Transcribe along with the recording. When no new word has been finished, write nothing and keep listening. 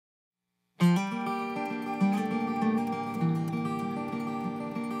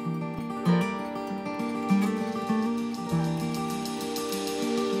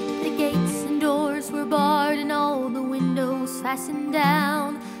passing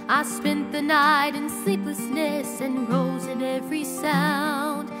down. I spent the night in sleeplessness and rose at every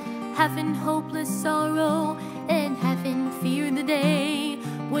sound, having hopeless sorrow and having fear the day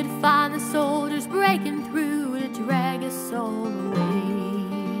would find the soldiers breaking through to drag us all away.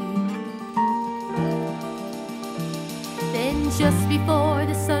 Then just before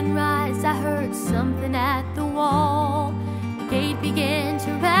the sunrise, I heard something at the wall. The gate began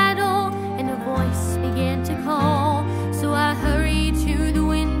to rattle and a voice began to call. So I hurried to the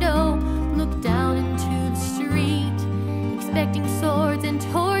window, looked down into the street, expecting swords and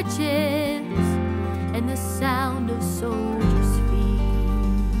torches and the sound of soldiers' feet.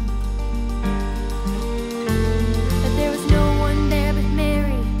 But there was no one there but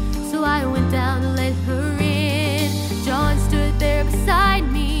Mary, so I went down to let her in. John stood there beside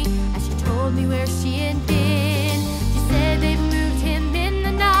me as she told me where she had been. She said they've moved him in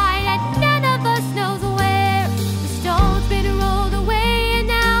the night and none of us knows where. The stone's been rolled away and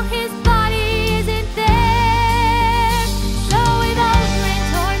now his body isn't there. So we both ran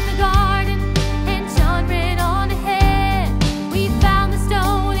towards the garden and John ran on ahead. We found the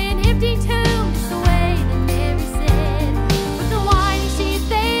stone and empty tomb just the way that Mary said. With the winding sheet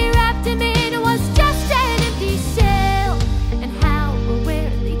they wrapped him in, it was just an empty shell. And how or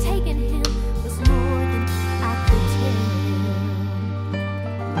where they taken him was more than I could tell.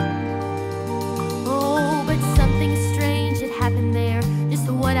 Oh, but something strange had happened there, just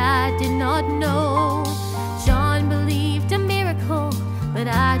what I did not know. John believed a miracle, but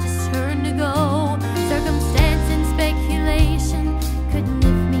I just turned to go. Circumstance and speculation couldn't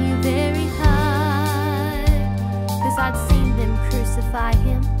lift me very high, 'cause I'd seen them crucify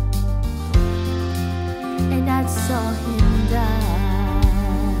him and I saw him die.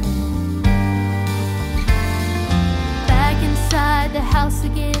 Back inside the house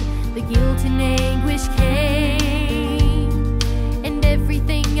again, the guilt and anguish came, and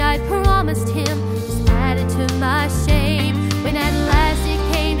everything I'd promised him just added to my shame. When at last it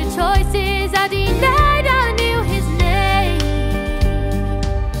came to choices, I denied I knew his name.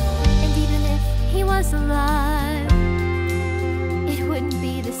 And even if he was alive, it wouldn't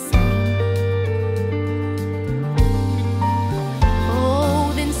be the same.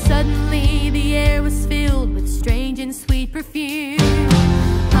 Oh, then suddenly the air was filled with strange and sweet perfume.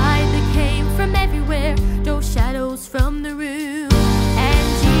 Light that came from everywhere drove shadows from the room, and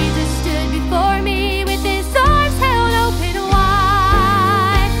Jesus stood before me with his arms held open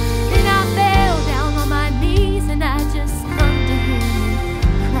wide. Then I fell down on my knees and I just hung to him and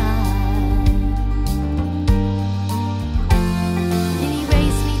cried. Then he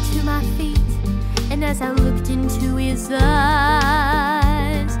raised me to my feet, and as I looked into his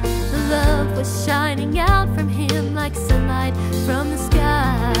eyes, love was shining out from him like sunlight from the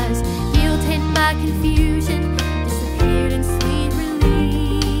skies. Guilt and my confusion disappeared in sweet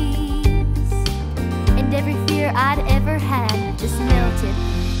release, and every fear I'd ever had just melted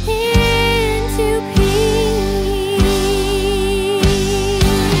into peace.